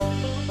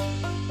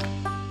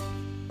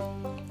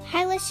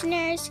Hi,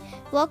 listeners.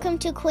 Welcome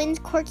to Quinn's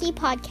Quirky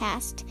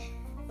podcast.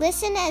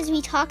 Listen as we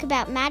talk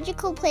about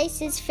magical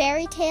places,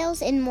 fairy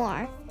tales, and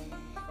more.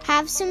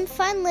 Have some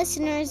fun,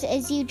 listeners,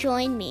 as you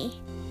join me.